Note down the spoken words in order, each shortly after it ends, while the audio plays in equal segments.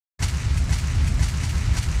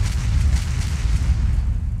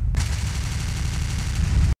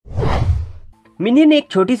Minion एक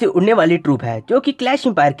छोटी सी उड़ने वाली ट्रूप है जो कि क्लैश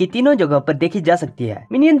एम्पायर की तीनों जगहों पर देखी जा सकती है।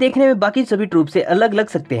 मिनियन देखने में बाकी सभी ट्रूप से अलग लग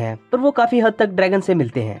सकते हैं, पर वो काफी हद तक ड्रैगन से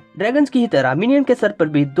मिलते हैं। ड्रैगन्स की ही तरह मिनियन के सर पर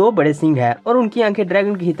भी दो बड़े सिंग हैं और उनकी आंखें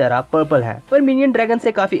ड्रैगन की ही तरह पर्पल हैं, पर मिनियन ड्रैगन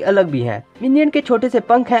से काफी अलग भी हैं। मिनियन के छोटे से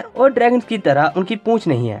पंख हैं और ड्रैगन की तरह उनकी पूंछ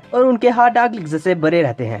नहीं है और उनके हाथ डार्क एलिक्सिर से भरे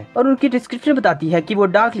रहते हैं और उनकी डिस्क्रिप्शन बताती है कि वो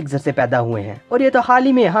डार्क एलिक्सिर से पैदा हुए हैं। और ये तो हाल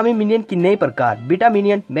ही में हमें मिनियन की नई प्रकार बीटा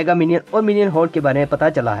मिनियन, मेगा मिनियन और मिनियन हॉर्ड के बारे में पता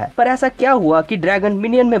चला है। पर ऐसा क्या हुआ कि ड्रैगन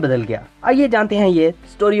मिनियन में बदल गया? आइए जानते हैं ये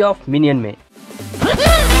स्टोरी ऑफ मिनियन में।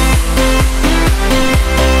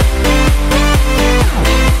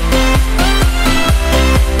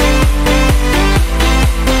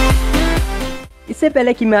 इससे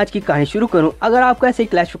पहले कि मैं आज की कहानी शुरू करूं, अगर आपको ऐसे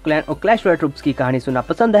क्लैश ऑफ क्लैन और क्लैश रॉयल ट्रूप्स की कहानी सुनना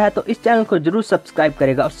पसंद है तो इस चैनल को जरूर सब्सक्राइब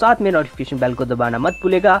करेगा और साथ में नोटिफिकेशन बेल को दबाना मत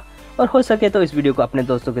भूलेगा और हो सके तो इस वीडियो को अपने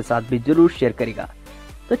दोस्तों के साथ भी जरूर शेयर करेगा।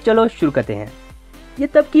 तो चलो शुरू करते हैं। ये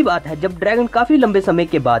तब की बात है जब ड्रैगन काफी लंबे समय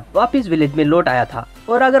के बाद वापस विलेज में लौट आया था।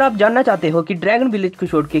 और अगर आप जानना चाहते हो कि ड्रैगन विलेज को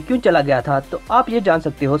छोड़ के क्यों चला गया था तो आप ये जान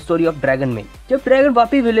सकते हो स्टोरी ऑफ ड्रैगन में। जब ड्रैगन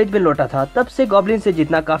वापस विलेज में लौटा था तब से गॉब्लिन से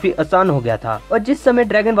जीतना काफी आसान हो गया था और जिस समय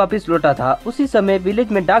ड्रैगन वापस लौटा था उसी समय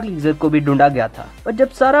विलेज में डार्क एलिक्सिर को भी ढूंढा गया था। और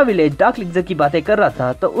जब सारा विलेज डार्क एलिक्सिर की बातें कर रहा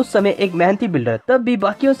था तो उस समय एक मेहनती बिल्डर तब भी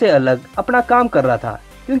बाकियों से अलग अपना काम कर रहा था,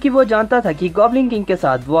 क्योंकि वो जानता था कि गॉब्लिन किंग के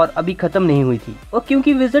साथ वॉर अभी खत्म नहीं हुई थी और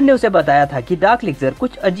क्योंकि विज़र्ड ने उसे बताया था कि डार्क एलिक्सिर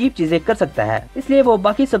कुछ अजीब चीजें कर सकता है, इसलिए वो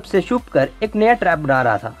बाकी सबसे छुप कर एक नया ट्रैप बना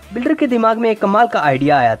रहा था। बिल्डर के दिमाग में एक कमाल का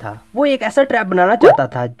आइडिया आया था। वो एक ऐसा ट्रैप बनाना चाहता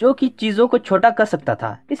था जो कि चीजों को छोटा कर सकता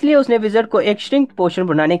था, इसलिए उसने विज़र्ड को एक श्रिंक पोशन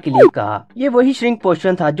बनाने के लिए कहा। ये वही श्रिंक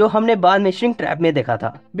पोशन था जो हमने बाद में श्रिंक ट्रैप में देखा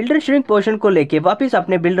था। बिल्डर श्रिंक पोशन को लेके वापस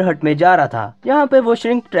अपने बिल्डर हट में जा रहा था जहाँ पे वो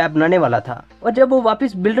श्रिंक ट्रैप बनाने वाला था। और जब वो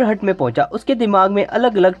वापस बिल्डर हट में पहुंचा उसके दिमाग में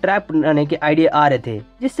अलग अलग ट्रैप बनाने के आइडिया आ रहे थे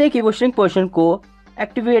जिससे कि वो श्रिंक पोशन को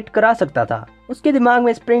एक्टिवेट करा सकता था। उसके दिमाग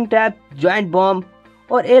में स्प्रिंग ट्रैप, जॉइंट बॉम्ब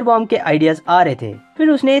और एयर बॉम्ब के आइडियाज आ रहे थे। फिर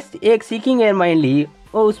उसने एक सीकिंग एयर माइन ली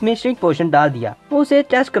और उसमें श्रिंक पोशन डाल दिया। वो उसे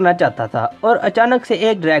टेस्ट करना चाहता था और अचानक से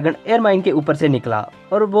एक ड्रैगन एयर माइन के ऊपर से निकला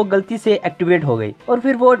और वो गलती से एक्टिवेट हो गई और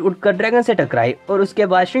फिर वो उड़कर ड्रैगन से टकराई और उसके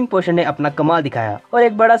बाद श्रिंक पोशन ने अपना कमाल दिखाया और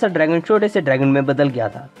एक बड़ा सा ड्रैगन छोटे से ड्रैगन में बदल गया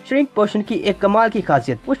था। श्रिंक पोशन की एक कमाल की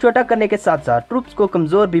खासियत वो छोटा करने के साथ साथ ट्रूप्स को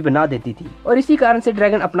कमजोर भी बना देती थी और इसी कारण से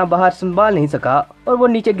ड्रैगन अपना बाहर संभाल नहीं सका और वो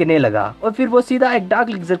नीचे गिरने लगा और फिर वो सीधा एक डार्क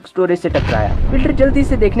एलिक्सिर स्टोरेज से टकराया। बिल्डर जल्दी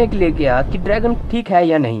से देखने के लिए गया कि ड्रैगन ठीक है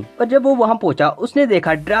या नहीं और जब वो वहाँ पहुंचा उसने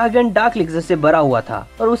देखा ड्रैगन डार्क एलिक्सिर से भरा हुआ था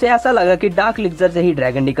और उसे ऐसा लगा कि डार्क एलिक्सिर से ही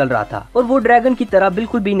ड्रैगन निकल रहा था और वो ड्रैगन की तरह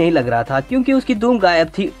बिल्कुल भी नहीं लग रहा था क्योंकि उसकी धूम गायब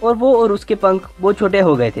थी और वो और उसके पंख वो छोटे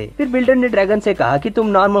हो गए थे। फिर बिल्डर ने ड्रैगन से कहा कि तुम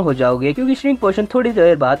नॉर्मल हो जाओगे क्योंकि श्रिंक पोशन थोड़ी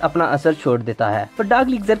देर बाद अपना असर छोड़ देता है, पर डार्क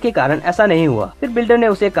एलिक्सिर के कारण ऐसा नहीं हुआ। फिर बिल्डर ने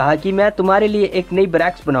उसे कहा कि मैं तुम्हारे लिए एक नई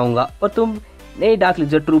बैरक्स बनाऊंगा और तुम नई डार्क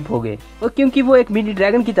एलिक्सिर ट्रूप हो गए। और क्योंकि वो एक मिनी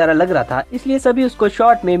ड्रैगन की तरह लग रहा था इसलिए सभी उसको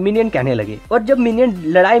शॉर्ट में मिनियन कहने लगे। और जब मिनियन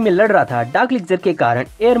लड़ाई में लड़ रहा था डार्क एलिक्सिर के कारण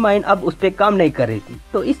एयर माइन अब उस पे काम नहीं कर रही थी,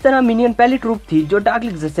 तो इस तरह मिनियन पहली ट्रूप थी जो डार्क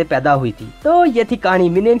एलिक्सिर से पैदा हुई थी। तो ये थी कहानी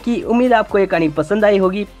मिनियन की। उम्मीद आपको ये कहानी पसंद आई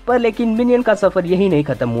होगी, पर लेकिन मिनियन का सफर यही नहीं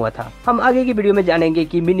खत्म हुआ था। हम आगे की वीडियो में जानेंगे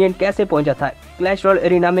कि मिनियन कैसे पहुंचा था क्लैश रॉयल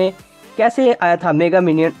एरिना में, कैसे आया था मेगा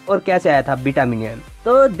मिनियन और कैसे आया था बीटा मिनियन।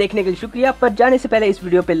 तो देखने के लिए शुक्रिया, पर जाने से पहले इस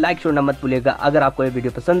वीडियो पे लाइक छोड़ना मत भूलिएगा अगर आपको ये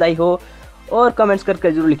वीडियो पसंद आई हो और कमेंट्स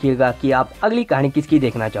करके जरूर लिखिएगा कि आप अगली कहानी किसकी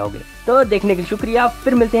देखना चाहोगे। तो देखने के लिए शुक्रिया,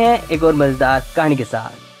 फिर मिलते हैं एक और मजेदार कहानी के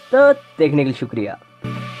साथ। तो देखने के लिए शुक्रिया।